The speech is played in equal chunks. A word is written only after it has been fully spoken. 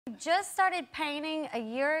You just started painting a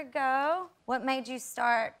year ago. What made you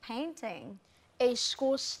start painting? A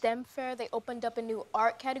school STEM fair, they opened up a new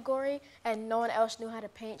art category, and no one else knew how to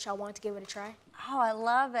paint, so I wanted to give it a try. Oh, I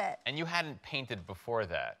love it. And you hadn't painted before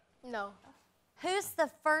that? No. Who's the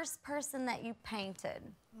first person that you painted?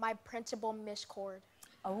 My principal, Miss Cord.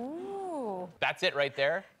 Oh. That's it right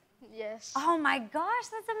there? Yes. Oh my gosh,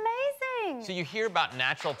 that's amazing. So you hear about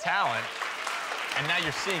natural talent, and now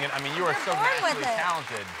you're seeing it. I mean, you are so born with naturally it.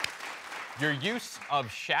 talented. Your use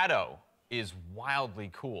of shadow is wildly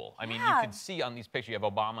cool. I mean, you Yeah. can see on these pictures, you have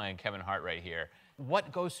Obama and Kevin Hart right here.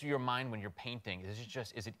 What goes through your mind when you're painting? Is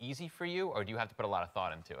it easy for you, or do you have to put a lot of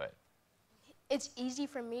thought into it? It's easy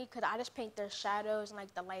for me because I just paint the shadows and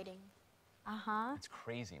like the lighting. Uh-huh. It's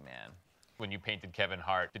crazy, man. When you painted Kevin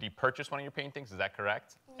Hart, did he purchase one of your paintings? Is that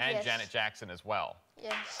correct? And Yes. Janet Jackson as well.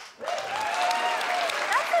 Yes.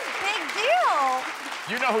 That's a big deal.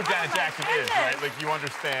 You know who Janet my Jackson is, goodness. right? Like, you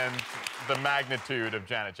understand the magnitude of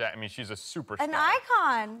Janet Jackson. I mean, she's a superstar. An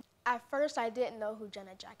icon. At first, I didn't know who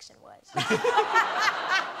Janet Jackson was.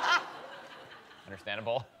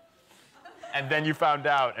 Understandable. And then you found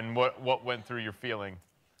out, and what went through your feeling?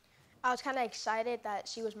 I was kind of excited that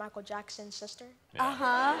she was Michael Jackson's sister. Yeah.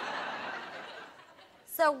 Uh-huh.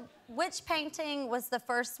 So which painting was the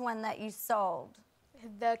first one that you sold?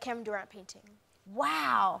 The Kevin Durant painting.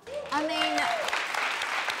 Wow. I mean,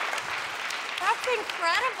 that's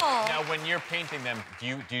incredible. Now, when you're painting them, do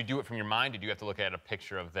you do it from your mind, or do you have to look at a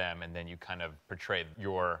picture of them and then you kind of portray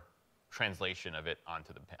your translation of it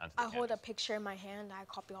onto the I hold a canvas? picture in my hand, I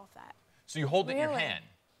copy off that. So you hold it in your Really? hand.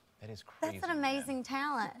 That is crazy. That's an amazing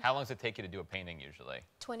talent. How long does it take you to do a painting usually?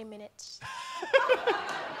 20 minutes.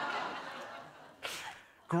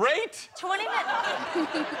 Great! 20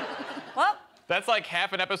 minutes. Well, That's like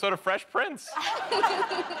half an episode of Fresh Prince.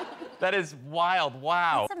 That is wild.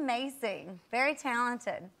 Wow. that's amazing. Very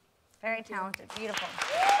talented. Very talented. Beautiful.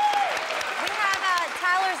 We have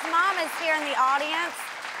Tyler's mom is here in the audience.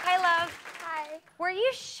 Hey, love. Hi. Were you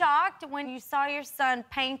shocked when you saw your son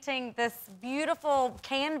painting this beautiful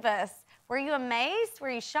canvas? Were you amazed? Were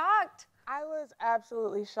you shocked? I was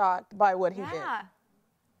absolutely shocked by what he did. Yeah.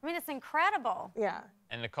 I mean, it's incredible. Yeah.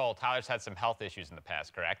 And Nicole, Tyler's had some health issues in the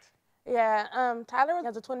past, correct? Yeah, Tyler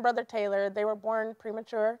has a twin brother, Taylor. They were born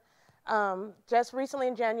premature. Just recently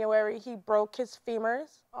in January, he broke his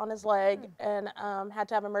femurs on his leg and had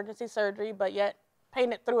to have emergency surgery, but yet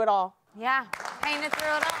painted through it all. Yeah, painted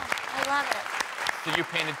through it all. I love it. So you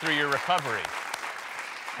painted through your recovery.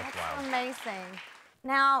 That's That's wild. amazing.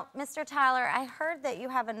 Now, Mr. Tyler, I heard that you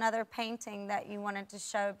have another painting that you wanted to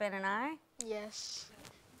show Ben and I. Yes.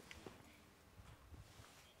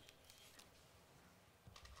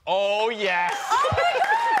 Oh, yes. Oh my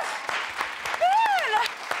gosh!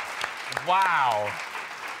 Ben! Wow.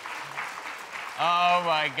 Oh,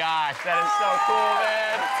 my gosh. That is so cool,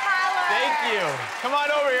 man. Tyler! Thank you. Come on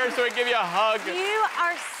over here so we can give you a hug. You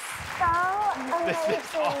are so amazing. This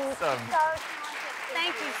is awesome. So talented.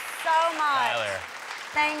 Thank you so much. Tyler.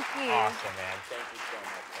 Thank you. Awesome, man. Thank you so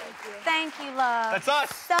much. Thank you, love. That's us.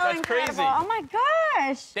 So That's incredible. crazy. Oh my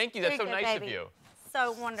gosh. Thank you. That's so Very good, nice baby. of you.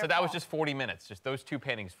 So wonderful. So that was just 40 minutes. Just those two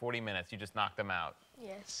paintings, 40 minutes. You just knocked them out.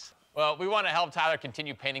 Yes. Well, we want to help Tyler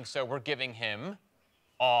continue painting, so we're giving him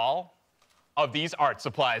all of these art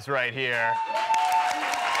supplies right here.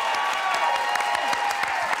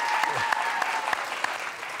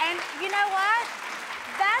 And you know what?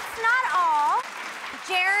 That's not all.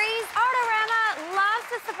 Jerry's Artorama loves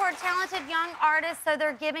to support talented young artists, so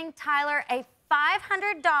they're giving Tyler a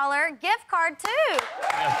 $500 gift card, too.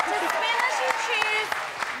 To spend as you choose,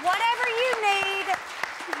 whatever you need.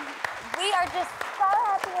 We are just so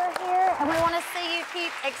happy you're here, and we want to see you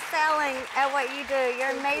keep excelling at what you do.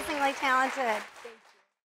 You're amazingly talented.